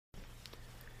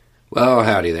Well,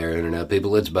 howdy there, Internet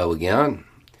people. It's Bo again.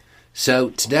 So,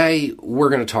 today we're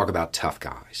going to talk about tough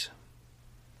guys.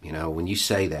 You know, when you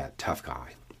say that, tough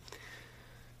guy,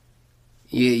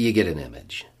 you get an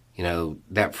image. You know,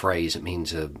 that phrase, it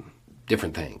means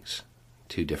different things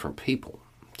to different people.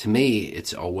 To me,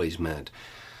 it's always meant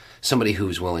somebody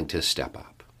who's willing to step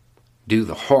up, do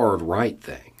the hard right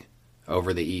thing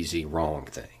over the easy wrong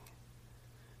thing.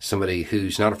 Somebody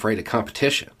who's not afraid of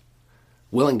competition,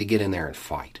 willing to get in there and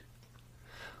fight.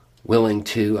 Willing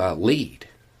to lead,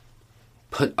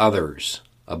 put others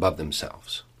above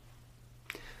themselves.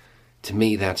 To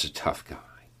me, that's a tough guy.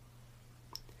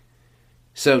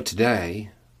 So today,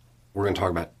 we're going to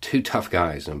talk about two tough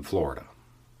guys in Florida.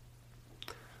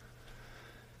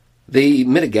 The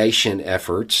mitigation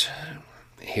efforts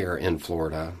here in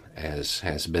Florida, as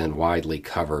has been widely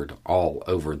covered all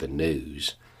over the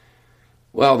news,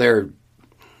 well, they're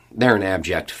an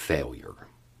abject failure.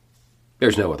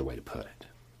 There's no other way to put it.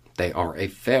 They are a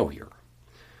failure.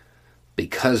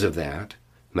 Because of that,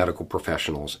 medical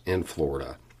professionals in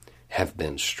Florida have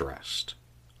been stressed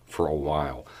for a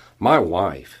while. My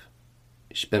wife,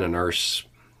 she's been a nurse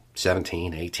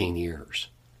 17, 18 years.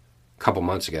 A couple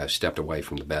months ago, stepped away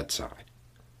from the bedside.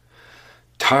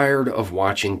 Tired of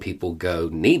watching people go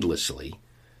needlessly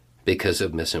because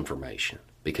of misinformation,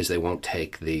 because they won't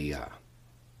take the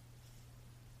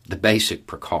basic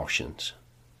precautions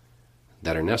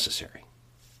that are necessary.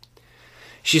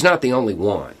 She's not the only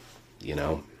one, you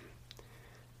know.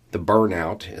 The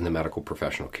burnout in the medical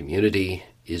professional community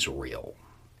is real.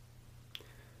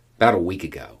 About a week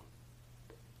ago,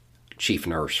 a chief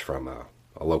nurse from a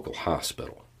local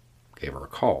hospital gave her a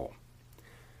call.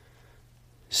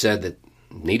 Said that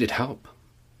needed help.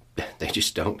 They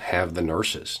just don't have the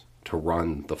nurses to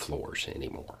run the floors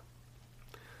anymore.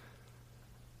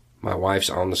 My wife's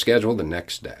on the schedule the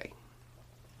next day.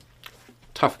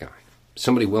 Tough guy.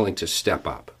 Somebody willing to step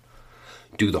up,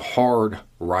 do the hard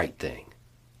right thing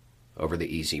over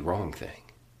the easy wrong thing.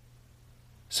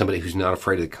 Somebody who's not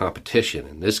afraid of the competition,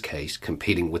 in this case,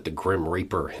 competing with the Grim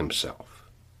Reaper himself.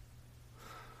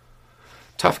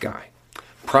 Tough guy.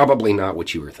 Probably not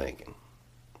what you were thinking.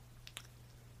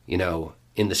 You know,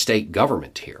 in the state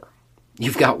government here,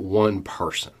 you've got one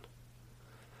person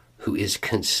who is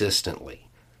consistently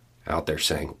out there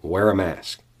saying, wear a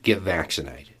mask, get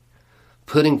vaccinated.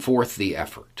 Putting forth the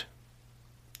effort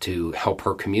to help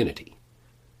her community,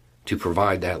 to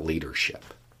provide that leadership,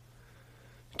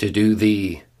 to do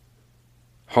the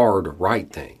hard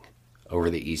right thing over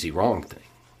the easy wrong thing,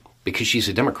 because she's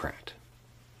a Democrat.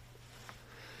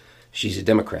 She's a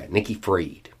Democrat, Nikki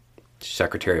Fried,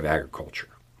 Secretary of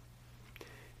Agriculture.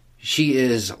 She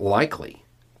is likely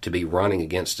to be running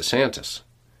against DeSantis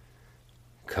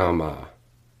come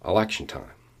election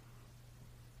time.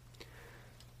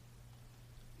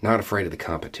 Not afraid of the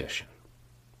competition.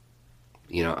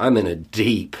 You know, I'm in a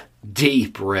deep,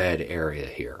 deep red area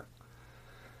here.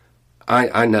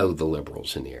 I know the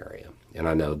liberals in the area, and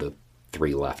I know the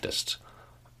three leftists.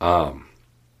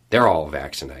 They're all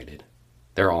vaccinated.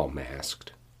 They're all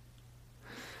masked.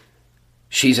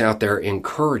 She's out there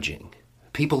encouraging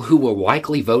people who will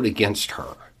likely vote against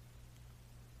her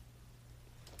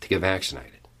to get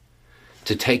vaccinated,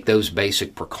 to take those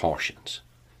basic precautions,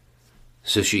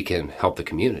 so she can help the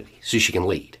community, so she can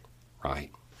lead,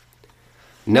 right?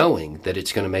 Knowing that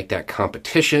it's going to make that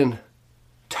competition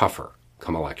tougher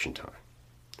come election time.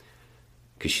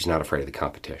 Because she's not afraid of the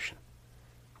competition.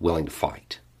 Willing to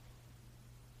fight.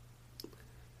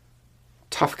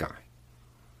 Tough guy.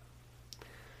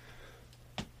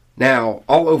 Now,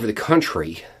 all over the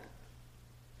country,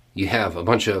 you have a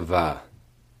bunch of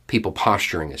people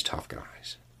posturing as tough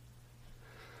guys.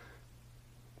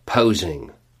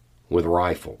 Posing with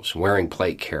rifles, wearing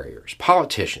plate carriers,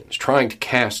 politicians trying to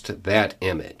cast that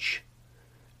image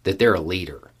that they're a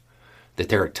leader, that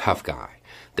they're a tough guy,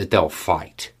 that they'll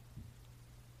fight.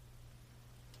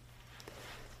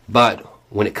 But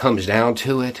when it comes down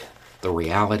to it, the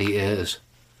reality is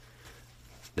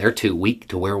they're too weak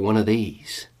to wear one of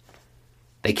these.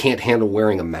 They can't handle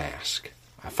wearing a mask.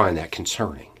 I find that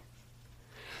concerning.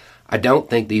 I don't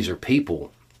think these are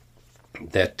people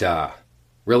that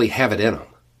really have it in them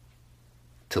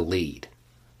to lead.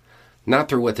 Not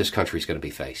through what this country is going to be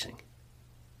facing.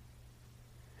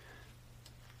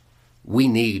 We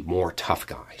need more tough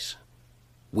guys.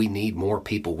 We need more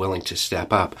people willing to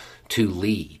step up, to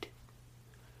lead,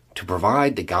 to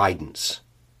provide the guidance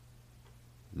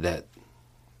that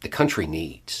the country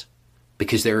needs,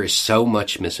 because there is so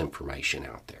much misinformation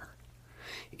out there.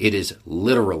 It is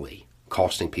literally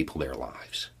costing people their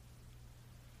lives.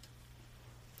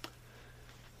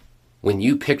 When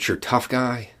you picture tough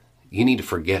guy, You need to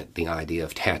forget the idea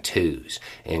of tattoos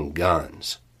and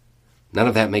guns. None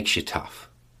of that makes you tough.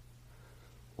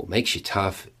 What makes you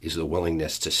tough is the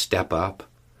willingness to step up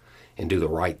and do the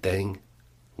right thing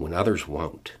when others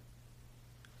won't.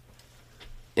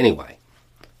 Anyway,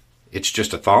 it's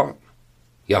just a thought.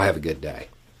 Y'all have a good day.